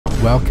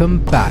Welcome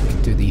back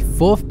to the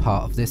fourth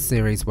part of this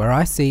series where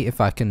I see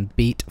if I can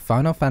beat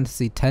Final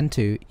Fantasy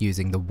X-2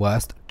 using the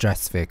worst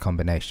Dressphere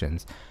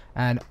combinations.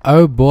 And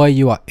oh boy,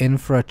 you are in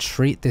for a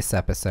treat this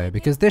episode,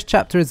 because this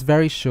chapter is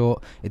very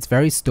short, it's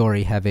very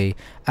story heavy,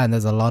 and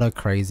there's a lot of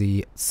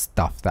crazy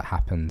stuff that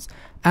happens.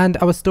 And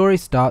our story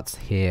starts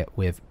here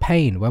with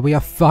Paine, where we are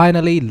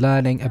finally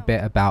learning a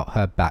bit about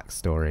her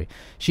backstory.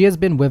 She has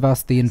been with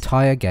us the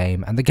entire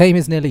game, and the game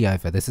is nearly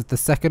over. This is the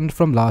second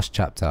from last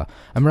chapter,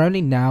 and we're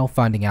only now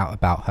finding out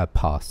about her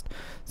past.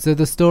 So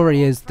the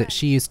story is that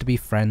she used to be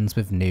friends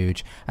with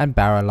Nuge and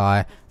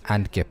Baralai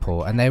and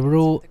Gipple, and they were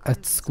all a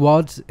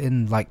squad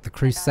in like the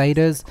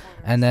Crusaders,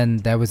 and then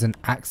there was an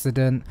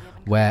accident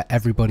where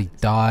everybody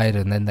died,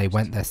 and then they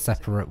went their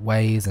separate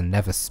ways and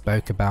never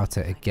spoke about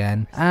it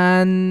again.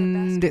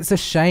 And it's a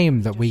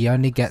shame that we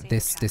only get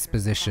this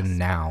disposition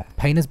now.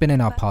 Paine has been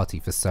in our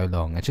party for so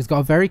long, and she's got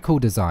a very cool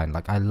design.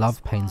 Like, I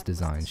love Paine's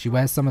design. She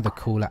wears some of the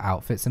cooler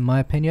outfits in my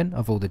opinion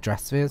of all the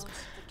Dresspheres,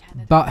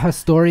 but her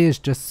story is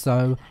just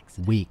so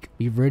weak.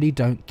 We really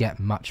don't get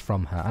much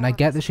from her, and I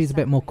get that she's a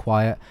bit more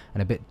quiet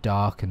and a bit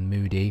dark and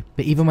moody,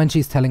 but even when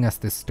she's telling us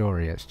this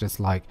story, it's just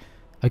like,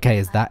 okay,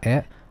 is that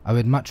it? I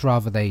would much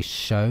rather they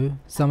show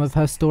some of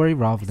her story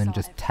rather than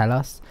just tell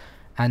us.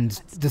 And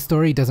the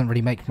story doesn't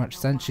really make much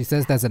sense. She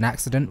says there's an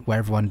accident where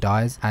everyone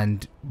dies,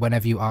 and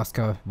whenever you ask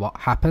her what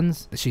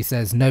happens, she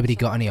says nobody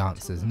got any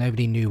answers,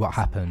 nobody knew what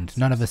happened,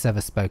 none of us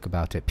ever spoke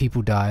about it,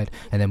 people died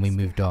and then we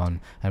moved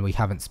on and we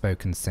haven't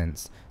spoken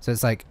since. So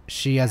it's like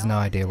she has no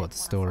idea what the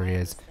story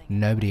is,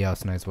 nobody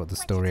else knows what the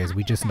story is,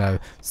 we just know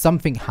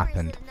something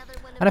happened.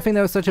 And I think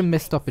there was such a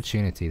missed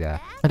opportunity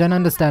there. I don't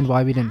understand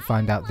why we didn't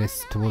find out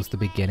this towards the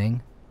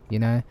beginning, you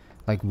know?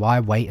 Like, why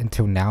wait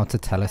until now to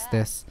tell us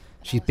this?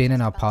 She's been in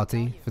our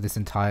party for this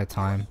entire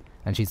time,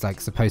 and she's like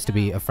supposed to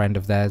be a friend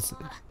of theirs,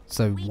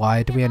 so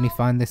why do we only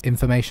find this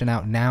information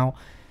out now?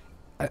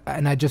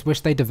 And I just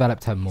wish they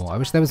developed her more. I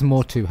wish there was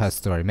more to her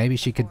story. Maybe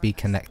she could be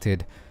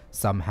connected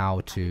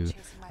somehow to,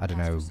 I don't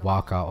know,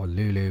 Waka or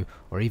Lulu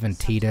or even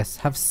Tidus.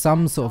 Have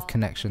some sort of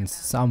connection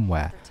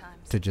somewhere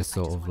to just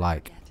sort of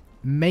like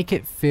make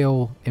it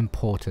feel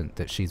important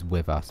that she's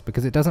with us,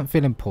 because it doesn't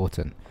feel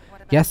important.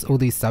 Yes, all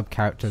these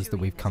sub-characters that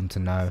we've come to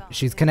know,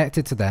 she's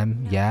connected to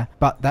them, yeah,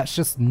 but that's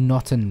just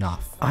not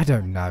enough. I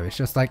don't know, it's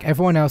just like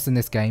everyone else in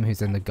this game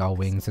who's in the Gull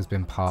Wings has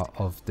been part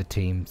of the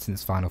team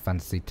since Final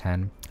Fantasy X,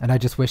 and I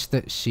just wish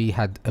that she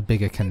had a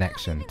bigger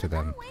connection to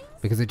them,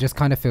 because it just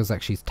kind of feels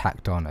like she's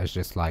tacked on as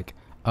just like,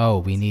 oh,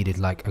 we needed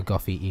like a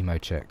gothy emo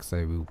chick,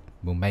 so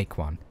we'll make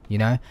one, you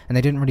know? And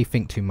they didn't really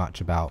think too much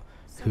about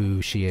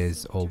who she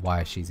is or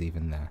why she's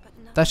even there.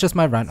 That's just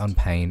my rant on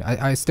Paine.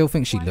 I still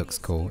think she looks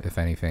cool, if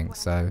anything,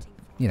 so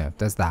you know,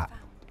 there's that.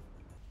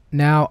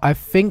 Now, I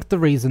think the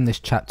reason this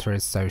chapter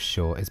is so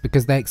short is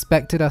because they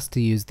expected us to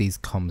use these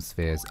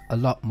CommSpheres a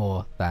lot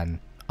more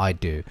than I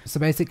do. So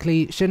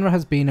basically, Shinra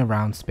has been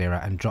around Spira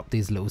and dropped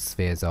these little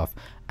spheres off,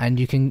 and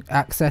you can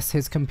access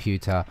his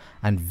computer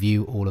and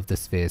view all of the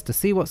spheres to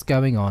see what's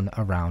going on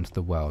around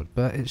the world.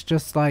 But it's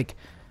just like,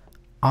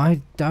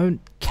 I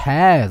don't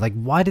care. Like,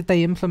 why did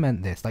they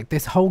implement this? Like,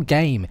 this whole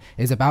game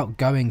is about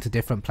going to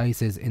different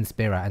places in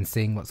Spira and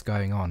seeing what's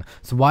going on.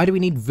 So why do we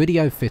need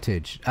video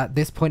footage at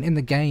this point in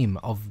the game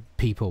of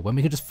people when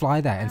we could just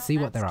fly there and see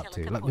what they're up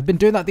to? Like, we've been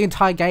doing that the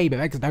entire game. It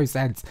makes no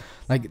sense.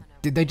 Like,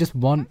 did they just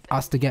want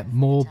us to get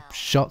more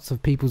shots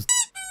of people's...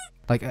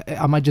 Like,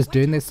 am I just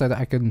doing this so that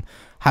I can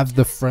have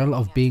the thrill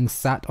of being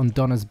sat on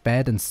Donna's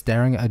bed and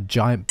staring at a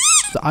giant...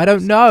 I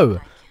don't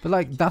know. But,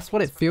 like, that's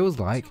what it feels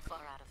like.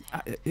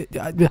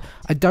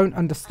 I don't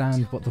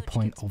understand what the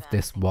point of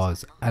this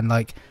was, and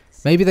like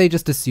maybe they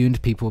just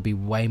assumed people would be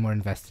way more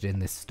invested in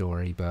this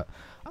story, but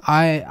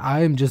I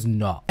am just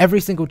not. Every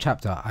single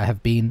chapter I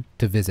have been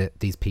to visit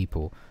these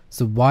people,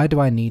 so why do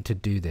I need to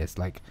do this?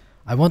 Like,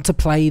 I want to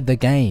play the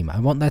game, I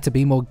want there to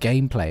be more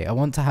gameplay, I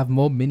want to have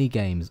more mini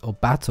games or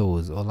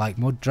battles or like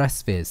more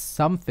Dresspheres,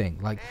 something.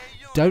 Like,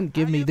 don't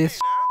give me this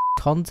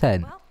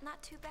content.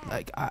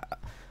 Like,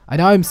 I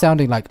know I'm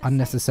sounding like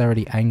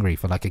unnecessarily angry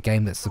for like a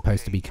game that's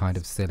supposed to be kind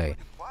of silly,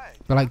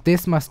 but like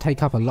this must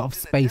take up a lot of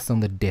space on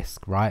the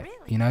disc, right?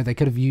 You know, they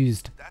could have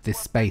used this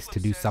space to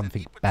do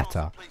something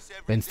better,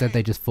 but instead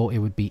they just thought it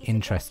would be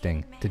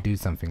interesting to do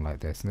something like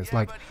this. And it's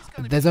like,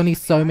 there's only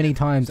so many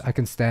times I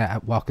can stare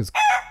at Waka's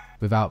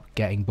without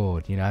getting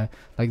bored, you know?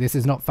 Like, this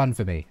is not fun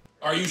for me.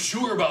 Are you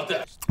sure about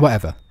that?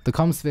 Whatever, the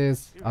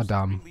CommSpheres are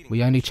dumb,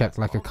 we only checked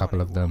like a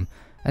couple of them,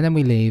 and then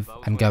we leave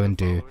and go and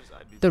do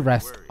the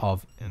rest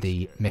of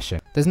the mission.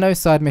 There's no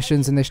side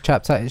missions in this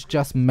chapter, it's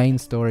just main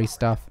story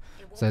stuff.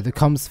 So the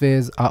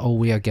CommSpheres are all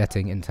we are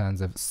getting in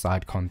terms of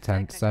side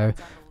content, so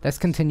let's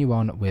continue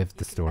on with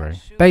the story.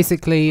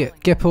 Basically,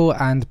 Gipple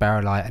and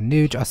Baralai and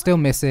Nuge are still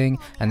missing,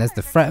 and there's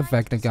the threat of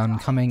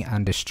Vegnagun coming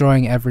and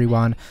destroying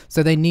everyone,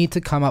 so they need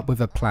to come up with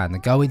a plan. The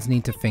Guardians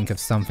need to think of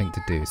something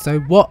to do. So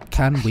what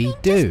can we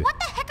do? What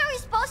the heck are we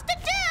supposed to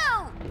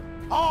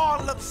do?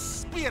 All of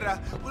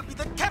Spira will be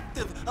the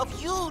captive of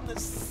YUNA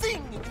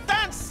singing,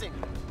 dancing.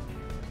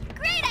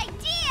 Great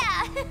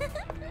idea!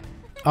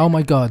 Oh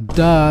my god,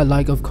 duh,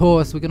 like of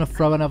course we're gonna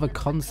throw another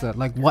concert.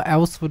 Like what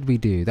else would we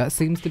do? That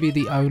seems to be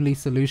the only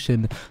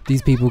solution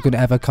these people could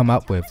ever come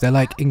up with. They're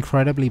like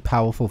incredibly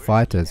powerful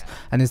fighters,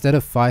 and instead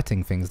of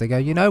fighting things they go,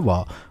 you know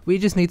what, we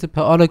just need to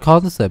put on a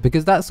concert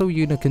because that's all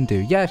Yuna can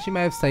do. Yeah, she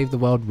may have saved the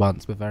world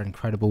once with her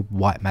incredible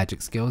white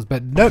magic skills,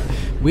 but nope,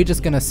 we're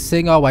just gonna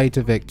sing our way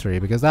to victory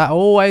because that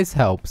always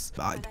helps.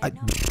 I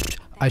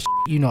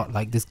you not,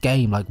 like this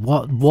game, like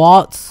what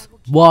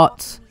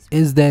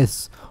is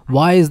this?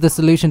 Why is the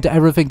solution to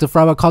everything to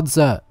throw a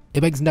concert?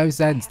 It makes no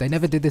sense. They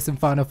never did this in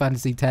Final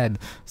Fantasy X.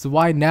 So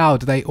why now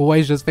do they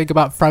always just think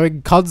about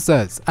throwing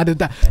concerts? And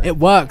it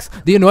works.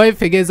 The annoying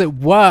thing is it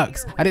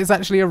works. And it's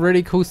actually a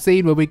really cool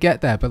scene when we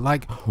get there. But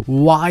like,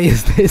 why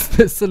is this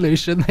the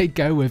solution they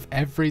go with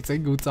every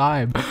single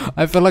time?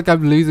 I feel like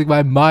I'm losing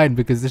my mind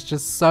because it's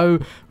just so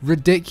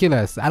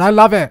ridiculous. And I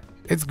love it.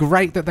 It's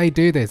great that they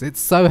do this. It's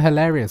so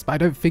hilarious. But I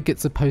don't think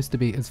it's supposed to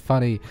be as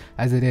funny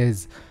as it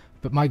is.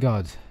 But my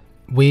god.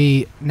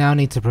 We now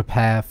need to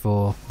prepare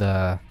for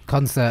the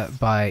concert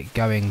by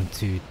going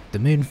to the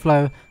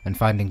Moonflow and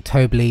finding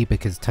Tobli,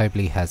 because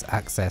Tobli has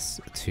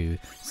access to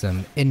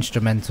some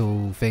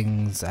instrumental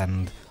things,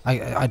 and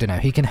I don't know,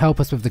 he can help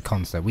us with the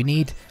concert. We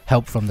need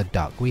help from the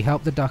duck. We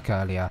helped the duck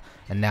earlier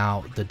and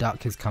now the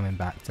duck is coming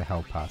back to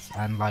help us,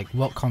 and like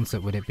what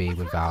concert would it be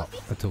without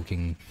a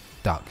talking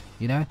duck,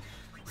 you know?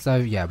 So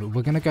yeah, but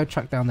we're gonna go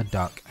track down the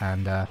duck,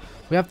 and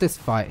we have this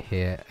fight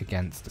here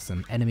against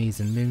some enemies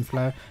in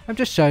Moonflow. I'm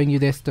just showing you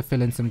this to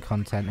fill in some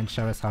content and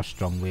show us how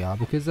strong we are,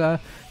 because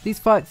these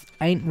fights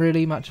ain't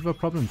really much of a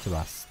problem to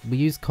us. We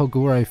use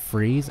Kogoro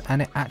freeze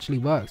and it actually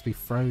works. We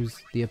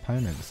froze the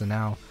opponent, so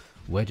now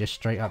we're just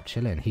straight up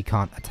chilling. He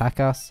can't attack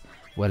us.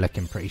 We're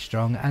looking pretty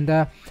strong, and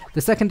the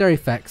secondary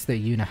effects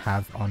that Yuna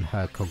have on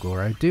her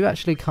Kogoro do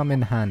actually come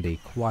in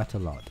handy quite a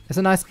lot. It's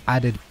a nice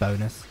added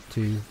bonus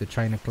to the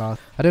trainer class.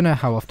 I don't know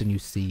how often you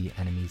see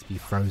enemies be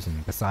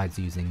frozen besides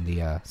using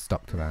the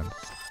stop command.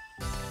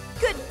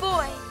 Good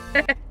boy.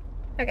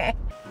 Okay.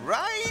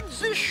 Ride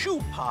the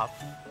shoe puff.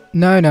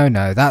 No,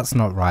 that's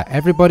not right.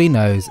 Everybody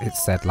knows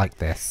it's said like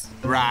this.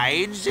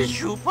 Ride the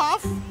shoe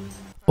puff.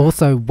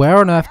 Also, where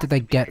on earth did they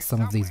get some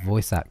of these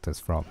voice actors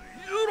from?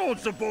 You don't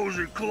suppose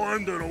you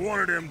climbed into one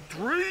of them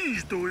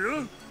trees, do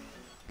you?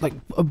 Like,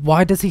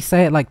 why does he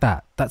say it like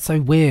that? That's so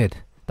weird.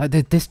 Like,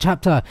 this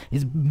chapter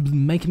is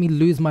making me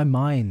lose my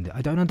mind.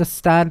 I don't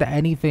understand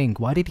anything.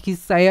 Why did he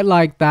say it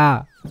like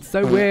that? It's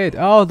so weird.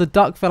 Oh, the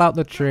duck fell out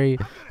the tree.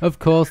 Of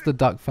course the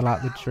duck fell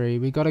out the tree.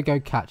 We gotta go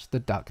catch the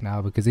duck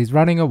now because he's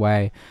running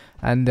away.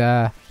 And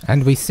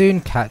we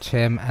soon catch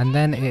him, and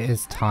then it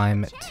is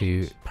time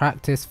to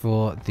practice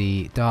for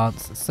the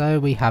dance. So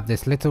we have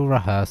this little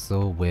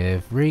rehearsal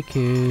with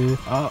Riku.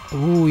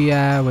 Oh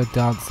yeah, we're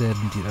dancing.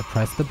 You know,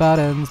 press the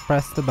buttons,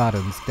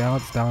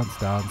 dance,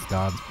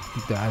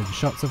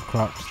 shots of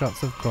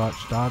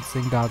crotch,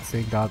 dancing,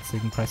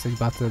 pressing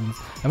buttons.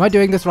 Am I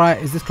doing this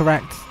right? Is this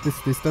correct?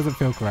 This doesn't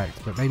feel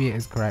correct, but maybe it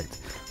is correct.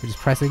 We're just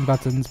pressing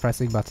buttons.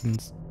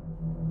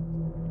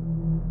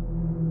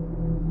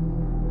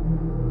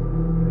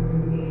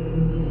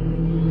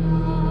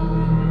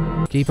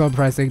 Keep on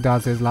pressing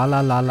dances, la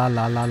la la la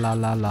la la la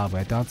la la.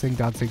 We're dancing.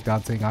 I'm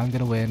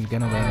gonna win.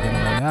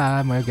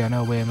 And we're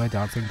gonna win. We're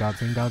dancing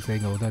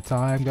all the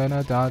time.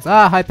 Gonna dance.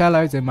 Ah, high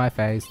pillows in my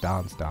face.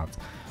 Dance.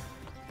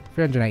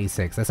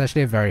 386. That's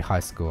actually a very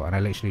high score, and I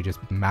literally just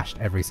mashed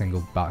every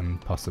single button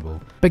possible.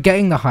 But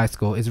getting the high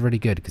score is really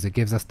good because it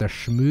gives us the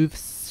smooth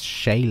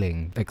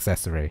scaling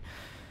accessory.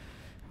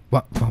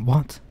 What?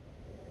 What?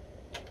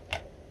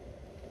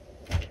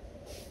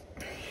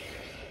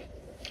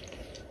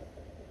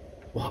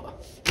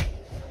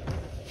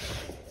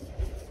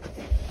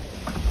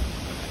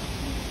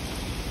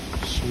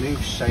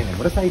 Smooth sailing.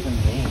 What does that even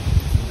mean?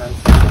 No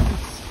sense.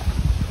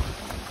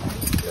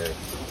 Okay.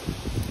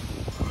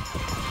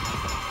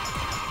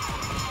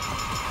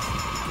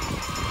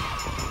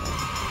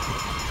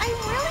 I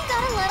really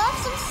gotta let off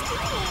some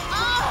steam.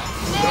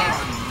 There.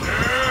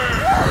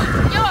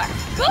 You're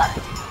good.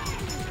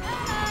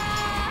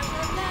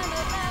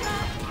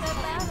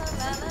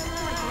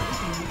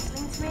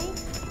 Listening to me?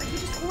 But you're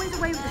just always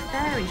away with the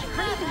fairies. You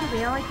can't even give me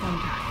eye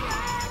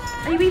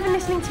contact. Are you even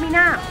listening to me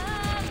now?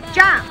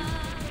 Jam!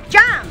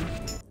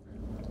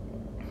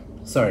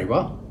 Sorry,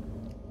 what?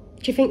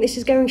 Do you think this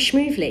is going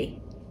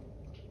smoothly?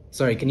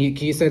 Sorry, can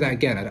you say that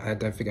again? I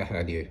don't think I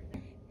heard you.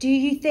 Do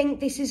you think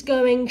this is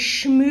going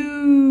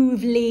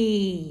smoothly?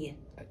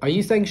 Are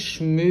you saying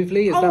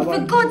smoothly? Is Oh, that for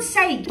what? God's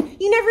sake!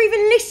 You never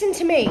even listen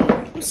to me!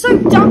 I'm so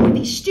done with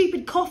these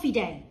stupid coffee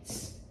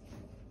dates.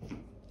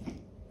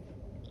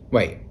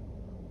 Wait.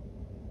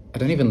 I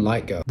don't even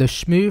like girls. The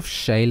smooth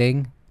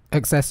scaling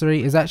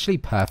accessory is actually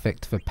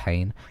perfect for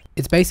Paine.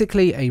 It's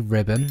basically a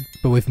ribbon,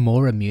 but with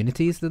more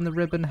immunities than the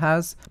ribbon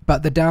has.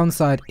 But the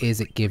downside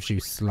is it gives you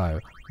slow.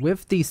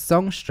 With the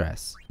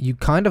songstress, you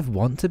kind of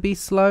want to be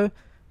slow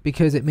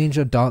because it means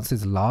your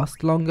dances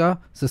last longer.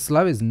 So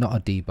slow is not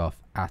a debuff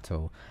at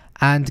all.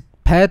 And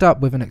paired up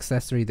with an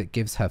accessory that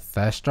gives her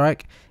first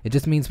strike, it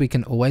just means we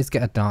can always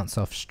get a dance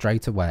off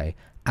straight away.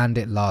 and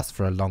it lasts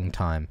for a long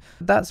time.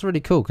 That's really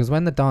cool because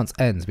when the dance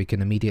ends we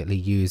can immediately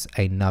use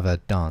another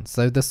dance,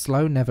 so the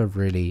slow never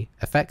really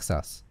affects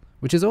us,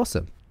 which is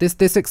awesome.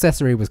 This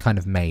accessory was kind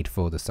of made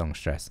for the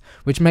songstress,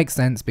 which makes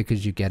sense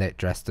because you get it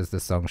dressed as the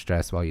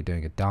songstress while you're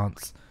doing a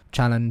dance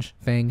challenge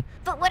thing.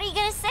 But what are you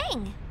gonna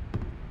sing?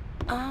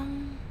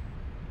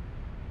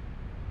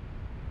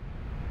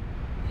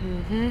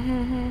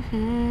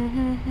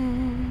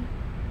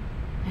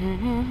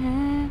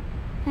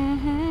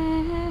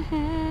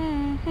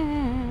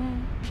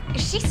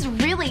 She's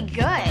really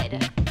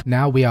good.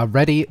 Now we are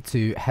ready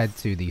to head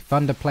to the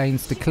Thunder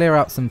Plains to clear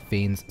out some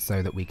fiends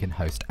so that we can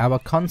host our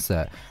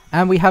concert.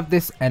 And we have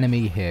this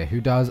enemy here who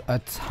does a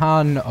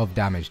ton of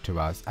damage to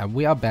us, and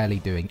we are barely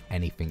doing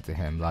anything to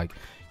him. Like,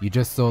 you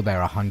just saw there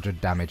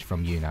 100 damage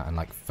from Yuna and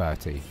like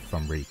 30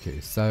 from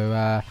Riku.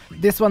 So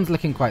this one's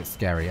looking quite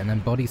scary. And then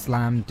Body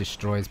Slam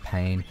destroys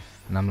Paine.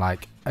 And I'm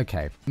like,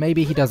 okay,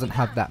 maybe he doesn't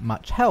have that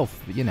much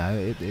health. You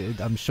know,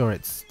 I'm sure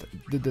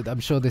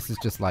this is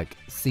just like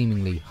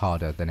seemingly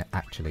harder than it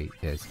actually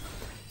is.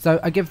 So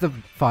I give the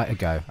fight a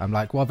go. I'm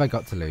like, what have I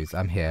got to lose?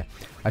 I'm here.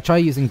 I try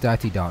using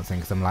Dirty Dancing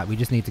because I'm like, we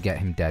just need to get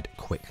him dead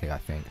quickly, I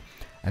think.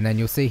 And then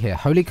you'll see here,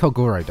 Holy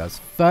Kogoro does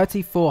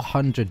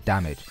 3,400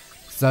 damage.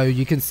 So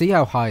you can see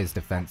how high his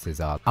defenses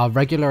are. Our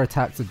regular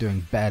attacks are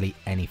doing barely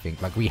anything.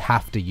 Like, we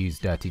have to use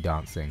Dirty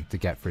Dancing to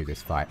get through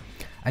this fight.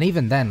 And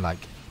even then, like,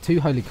 2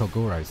 Holy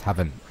Kogoros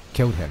haven't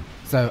killed him.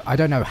 So I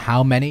don't know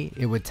how many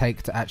it would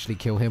take to actually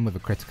kill him with a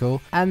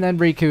critical. And then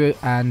Riku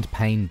and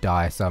Paine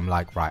die. So I'm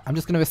like, right, I'm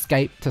just going to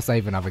escape to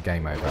save another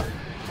game over.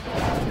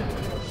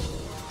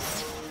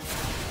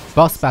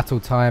 Boss battle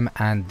time,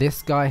 and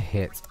this guy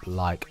hits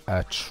like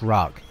a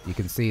truck. You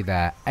can see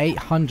there,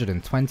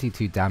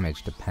 822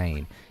 damage to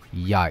Paine.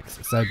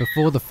 Yikes. So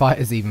before the fight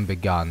has even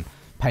begun,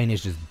 Paine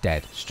is just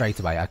dead straight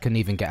away. I couldn't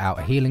even get out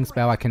a healing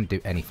spell. I couldn't do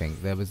anything.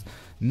 There was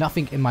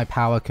nothing in my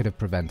power could have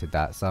prevented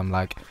that. So I'm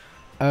like,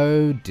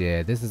 oh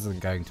dear, this isn't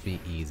going to be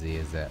easy,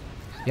 is it?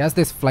 He has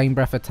this flame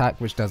breath attack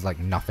which does like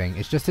nothing.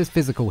 It's just his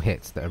physical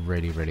hits that are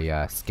really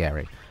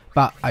scary.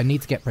 But I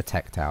need to get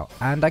Protect out,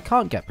 and I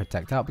can't get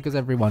Protect out because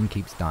everyone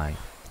keeps dying.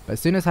 But as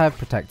soon as I have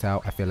Protect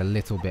out, I feel a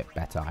little bit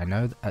better. I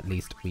know that at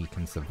least we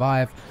can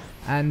survive,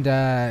 and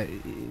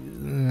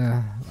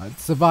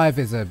survive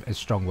is a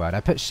strong word.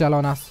 I put Shell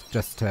on us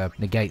just to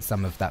negate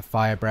some of that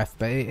fire breath,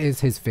 but it is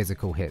his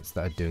physical hits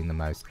that are doing the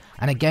most.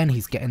 And again,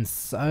 he's getting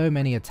so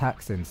many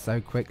attacks in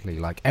so quickly.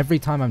 Like, every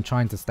time I'm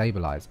trying to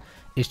stabilize,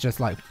 it's just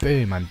like,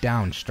 boom, I'm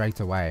down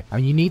straight away. I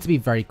mean, you need to be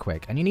very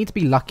quick, and you need to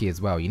be lucky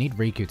as well. You need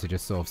Riku to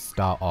just sort of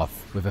start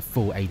off with a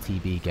full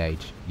ATB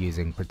gauge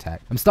using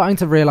Protect. I'm starting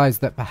to realize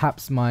that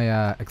perhaps my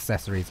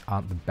accessories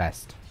aren't the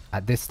best.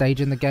 At this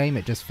stage in the game,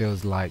 it just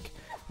feels like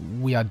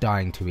we are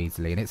dying too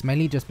easily, and it's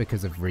mainly just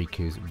because of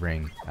Riku's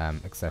ring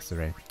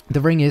accessory.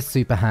 The ring is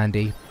super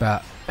handy,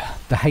 but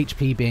the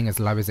HP being as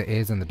low as it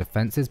is and the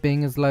defenses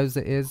being as low as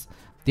it is,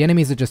 the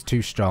enemies are just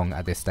too strong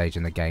at this stage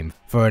in the game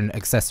for an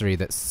accessory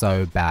that's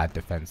so bad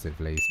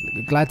defensively.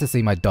 Glad to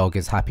see my dog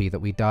is happy that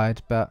we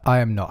died, but I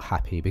am not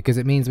happy because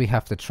it means we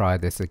have to try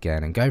this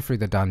again and go through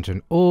the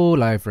dungeon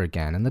all over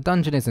again. And the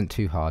dungeon isn't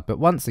too hard, but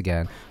once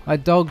again, my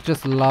dog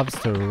just loves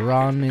to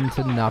run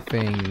into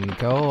nothing.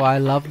 Oh, I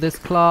love this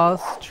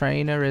class.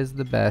 Trainer is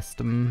the best.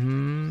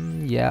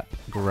 Yep,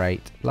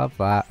 great. Love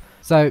that.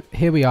 So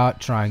here we are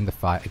trying the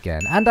fight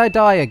again, and I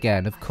die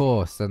again, of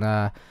course,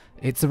 and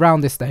it's around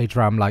this stage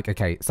where I'm like,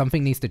 okay,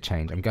 something needs to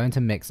change. I'm going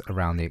to mix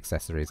around the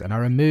accessories, and I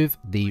remove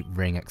the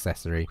ring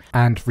accessory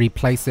and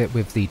replace it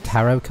with the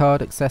tarot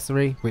card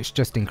accessory, which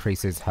just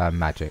increases her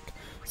magic.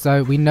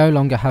 So we no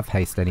longer have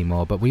haste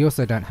anymore, but we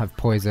also don't have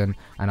poison,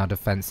 and our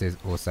defenses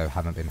also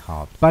haven't been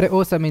halved. But it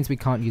also means we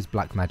can't use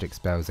black magic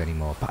spells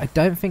anymore, but I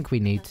don't think we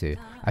need to.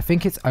 I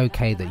think it's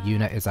okay that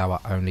Yuna is our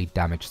only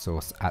damage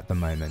source at the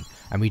moment,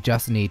 and we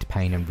just need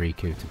Paine and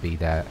Riku to be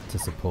there to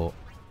support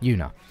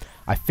Yuna.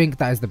 I think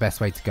that is the best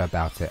way to go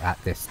about it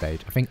at this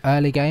stage. I think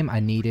early game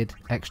I needed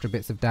extra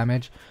bits of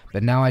damage,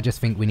 but now I just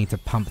think we need to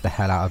pump the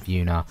hell out of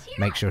Yuna,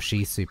 make sure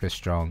she's super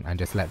strong, and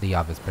just let the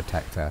others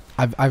protect her.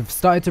 I've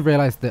started to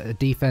realize that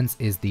defense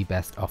is the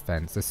best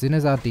offense. As soon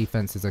as our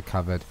defenses are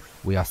covered,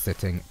 we are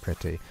sitting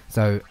pretty.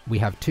 So we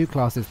have two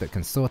classes that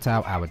can sort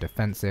out our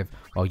defensive,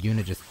 while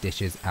Yuna just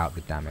dishes out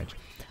the damage.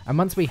 And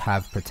once we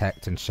have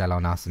Protect and Shell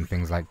on us and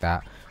things like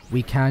that,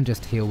 we can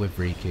just heal with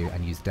Riku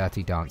and use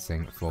Dirty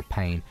Dancing for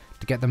Paine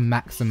to get the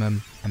maximum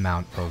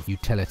amount of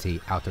utility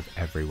out of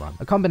everyone.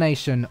 A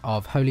combination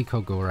of Holy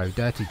Kogoro,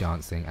 Dirty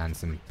Dancing, and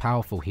some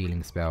powerful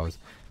healing spells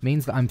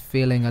means that I'm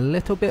feeling a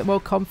little bit more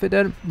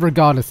confident.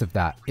 Regardless of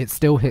that, it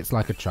still hits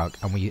like a truck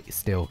and we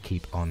still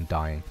keep on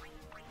dying.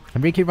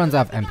 And Riku runs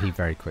out of MP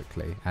very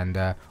quickly, and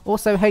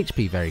also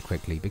HP very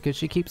quickly because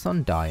she keeps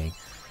on dying.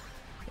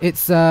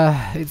 It's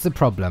a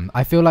problem.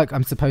 I feel like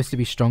I'm supposed to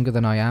be stronger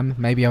than I am.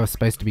 Maybe I was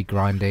supposed to be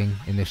grinding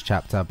in this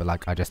chapter, but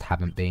like I just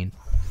haven't been.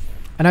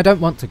 And I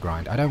don't want to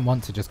grind. I don't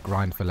want to just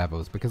grind for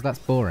levels because that's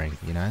boring,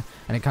 you know?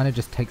 And it kind of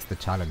just takes the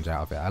challenge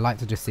out of it. I like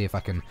to just see if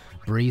I can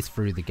breeze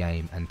through the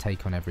game and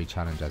take on every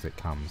challenge as it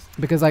comes.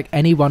 Because like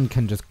anyone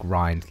can just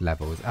grind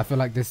levels. I feel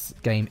like this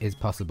game is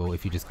possible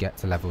if you just get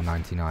to level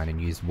 99 and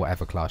use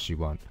whatever class you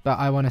want. But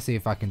I want to see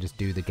if I can just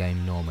do the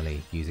game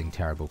normally using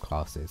terrible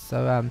classes.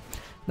 So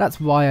that's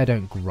why I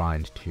don't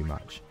grind too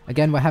much.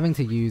 Again, we're having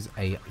to use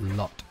a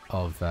lot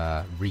of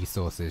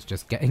resources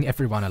just getting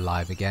everyone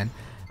alive again.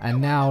 And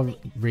now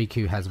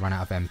Riku has run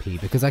out of MP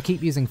because I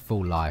keep using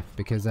full life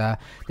because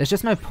there's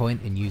just no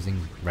point in using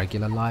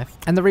regular life.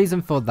 And the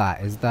reason for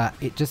that is that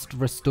it just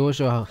restores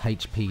your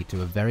HP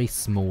to a very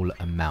small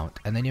amount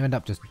and then you end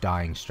up just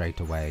dying straight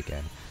away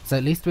again. So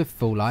at least with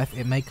full life,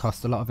 it may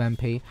cost a lot of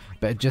MP,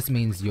 but it just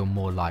means you're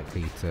more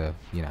likely to,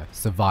 you know,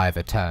 survive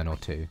a turn or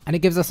two. And it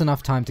gives us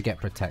enough time to get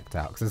Protect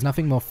out, because there's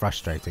nothing more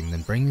frustrating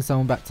than bringing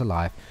someone back to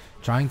life,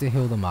 trying to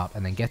heal them up,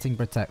 and then getting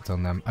Protect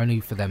on them, only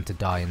for them to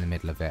die in the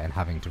middle of it and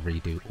having to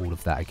redo all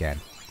of that again.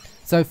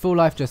 So full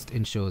life just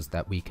ensures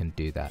that we can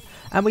do that.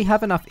 And we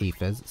have enough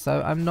ethers,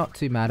 so I'm not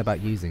too mad about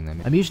using them.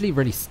 I'm usually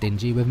really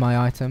stingy with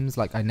my items,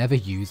 like I never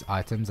use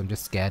items, I'm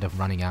just scared of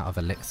running out of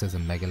elixirs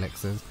and mega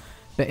elixirs.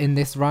 But in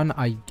this run,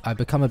 I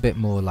become a bit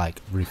more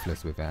like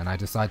ruthless with it and I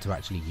decide to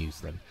actually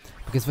use them.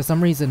 Because for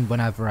some reason,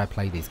 whenever I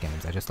play these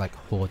games, I just like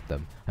hoard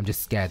them. I'm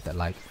just scared that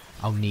like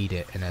I'll need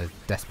it in a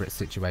desperate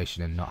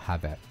situation and not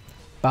have it.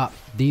 But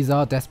these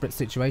are desperate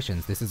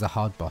situations. This is a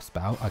hard boss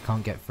battle. I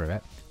can't get through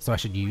it. So I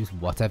should use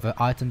whatever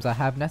items I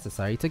have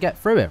necessary to get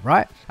through it,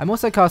 right? I'm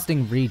also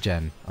casting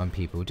regen on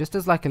people just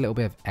as like a little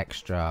bit of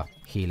extra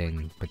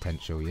healing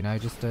potential, you know,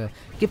 just to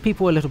give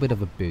people a little bit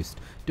of a boost.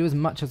 Do as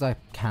much as I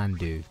can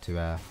do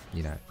to,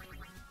 you know,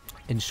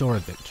 ensure a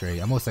victory.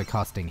 I'm also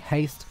casting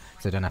haste,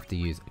 so I don't have to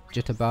use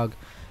jitterbug.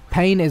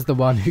 Paine is the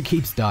one who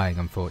keeps dying,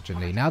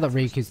 unfortunately. Now that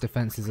Riku's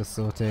defenses are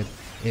sorted,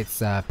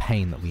 it's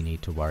Paine that we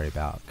need to worry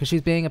about. Because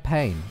she's being a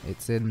pain.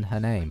 It's in her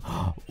name.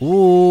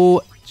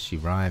 Ooh, she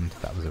rhymed.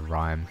 That was a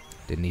rhyme.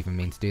 Didn't even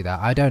mean to do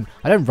that. I don't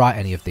write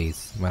any of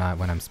these when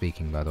I'm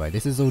speaking, by the way.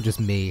 This is all just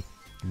me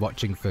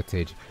watching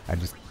footage and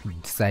just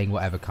saying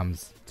whatever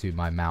comes to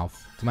my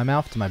mouth.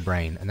 To my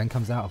brain, and then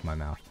comes out of my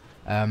mouth.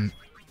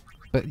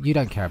 But you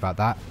don't care about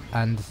that,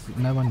 and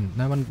no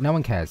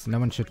one cares. No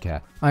one should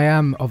care. I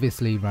am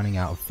obviously running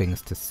out of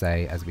things to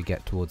say as we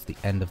get towards the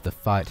end of the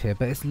fight here,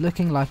 but it's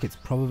looking like it's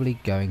probably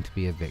going to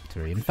be a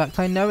victory. In fact,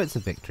 I know it's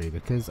a victory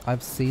because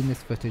I've seen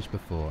this footage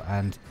before,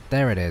 and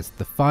there it is.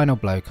 The final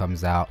blow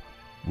comes out.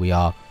 We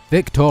are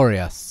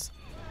victorious.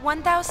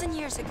 1,000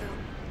 years ago,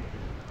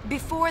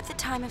 before the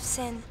time of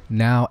sin.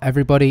 Now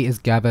everybody is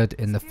gathered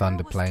in the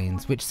Thunder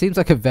Plains, which seems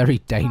like a very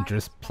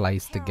dangerous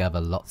place to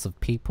gather lots of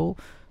people.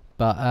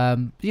 But,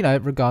 you know,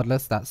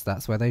 regardless,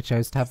 that's where they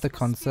chose to have the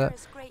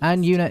concert.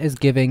 And YUNA is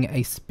giving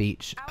a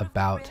speech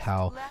about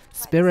how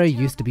Spira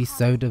used to be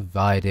so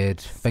divided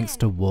thanks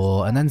to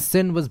war. And then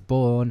Sin was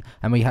born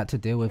and we had to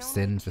deal with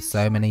Sin for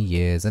so many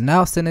years. And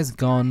now Sin is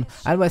gone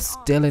and we're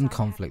still in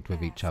conflict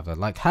with each other.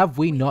 Like, have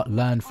we not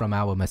learned from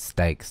our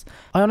mistakes?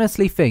 I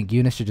honestly think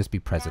YUNA should just be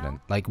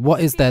president. Like,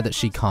 what is there that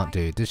she can't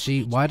do?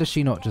 Why does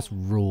she not just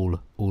rule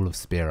all of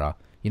Spira?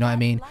 You know what I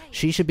mean?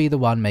 She should be the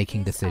one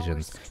making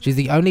decisions. She's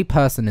the only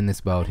person in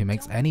this world who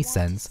makes any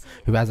sense,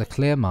 who has a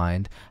clear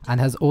mind, and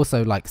has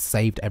also like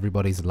saved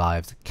everybody's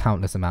lives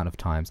countless amount of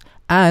times.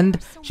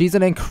 And she's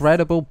an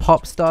incredible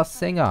pop star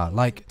singer.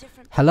 Like,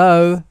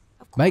 hello,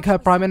 make her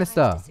prime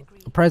minister,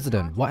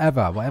 president,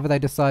 whatever they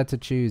decide to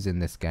choose in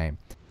this game.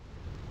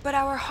 But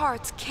our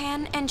hearts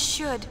can and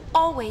should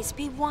always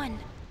be one.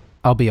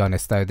 I'll be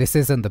honest though, this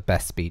isn't the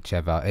best speech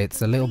ever.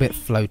 It's a little bit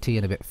floaty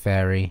and a bit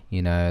fairy,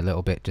 you know, a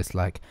little bit just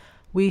like,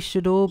 we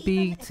should all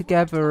be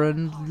together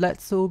and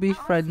let's all be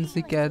friends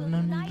again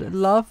and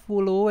love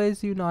will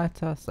always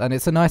unite us. And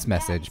it's a nice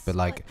message, but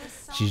like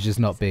she's just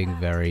not being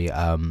very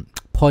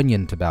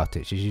poignant about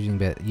it. She's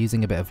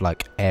using a bit of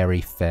like airy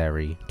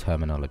fairy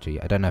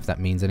terminology. I don't know if that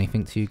means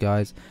anything to you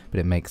guys, but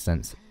it makes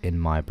sense in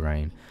my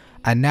brain.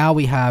 And now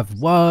we have,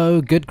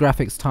 whoa, good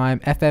graphics time,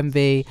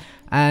 FMV,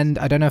 and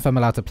I don't know if I'm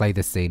allowed to play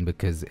this scene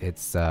because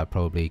it's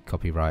probably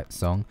copyright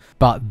song,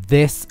 but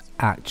this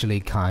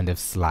actually kind of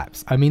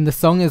slaps. I mean, the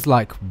song is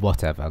like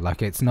whatever,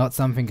 like it's not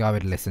something I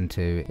would listen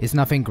to. It's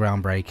nothing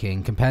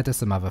groundbreaking compared to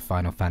some other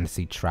Final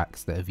Fantasy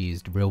tracks that have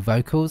used real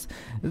vocals.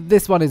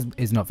 This one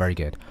is not very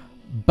good.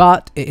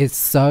 But it is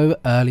so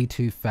early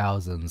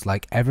 2000s,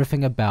 like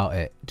everything about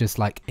it just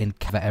like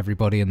cover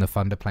everybody in the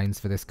Thunder Plains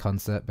for this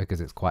concert because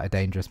it's quite a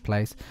dangerous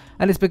place.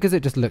 And it's because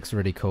it just looks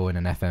really cool in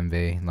an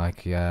FMV.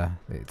 Like, yeah,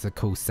 it's a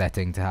cool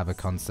setting to have a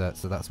concert,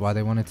 so that's why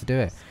they wanted to do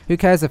it. Who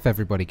cares if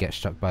everybody gets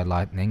struck by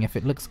lightning if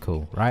it looks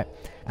cool, right?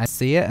 And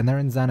see it, and they're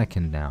in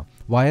Zanarkand now.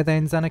 Why are they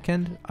in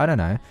Zanarkand? I don't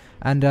know.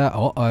 And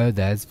uh-oh,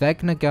 there's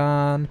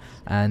Vegnagan,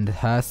 and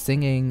her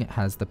singing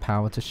has the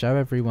power to show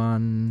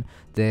everyone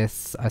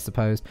this, I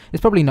suppose.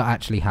 It's probably not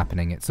actually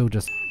happening, it's all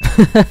just...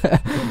 Do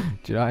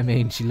you know what I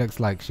mean? She looks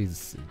like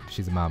she's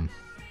a mum,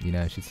 you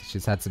know,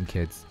 she's had some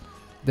kids.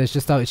 There's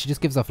just, she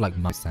just gives off like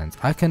mum sense.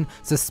 I can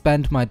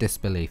suspend my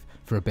disbelief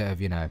for a bit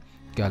of, you know,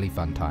 girly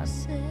fun time.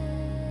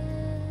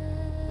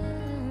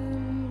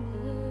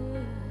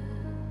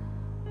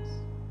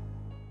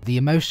 The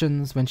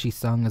emotions when she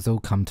sung has all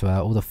come to her,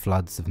 all the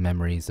floods of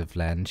memories of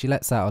Len. She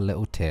lets out a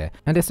little tear,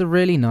 and it's a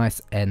really nice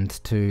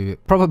end to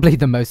probably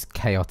the most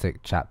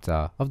chaotic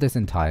chapter of this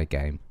entire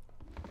game.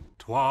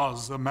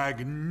 'Twas a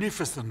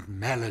magnificent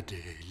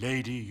melody,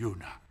 Lady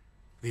Yuna.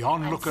 The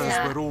onlookers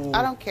were all...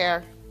 I don't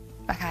care.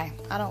 Okay.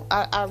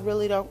 I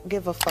really don't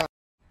give a fuck.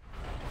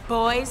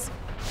 Boys,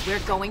 we're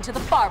going to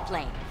the far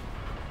plane.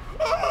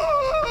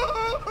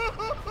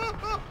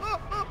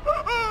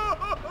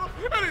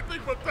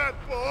 Anything but that,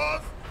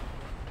 boss!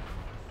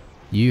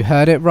 You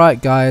heard it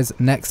right, guys.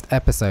 Next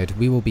episode,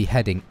 we will be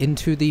heading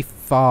into the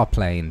far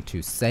plane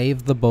to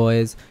save the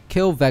boys,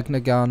 kill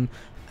Vegnagun,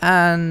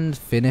 and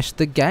finish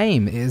the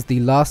game. It is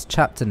the last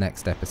chapter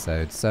next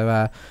episode.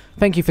 So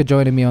thank you for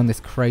joining me on this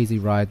crazy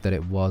ride that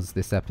it was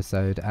this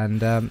episode.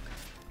 And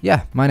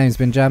yeah, my name's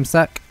been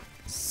Jamsack.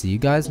 See you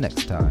guys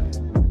next time.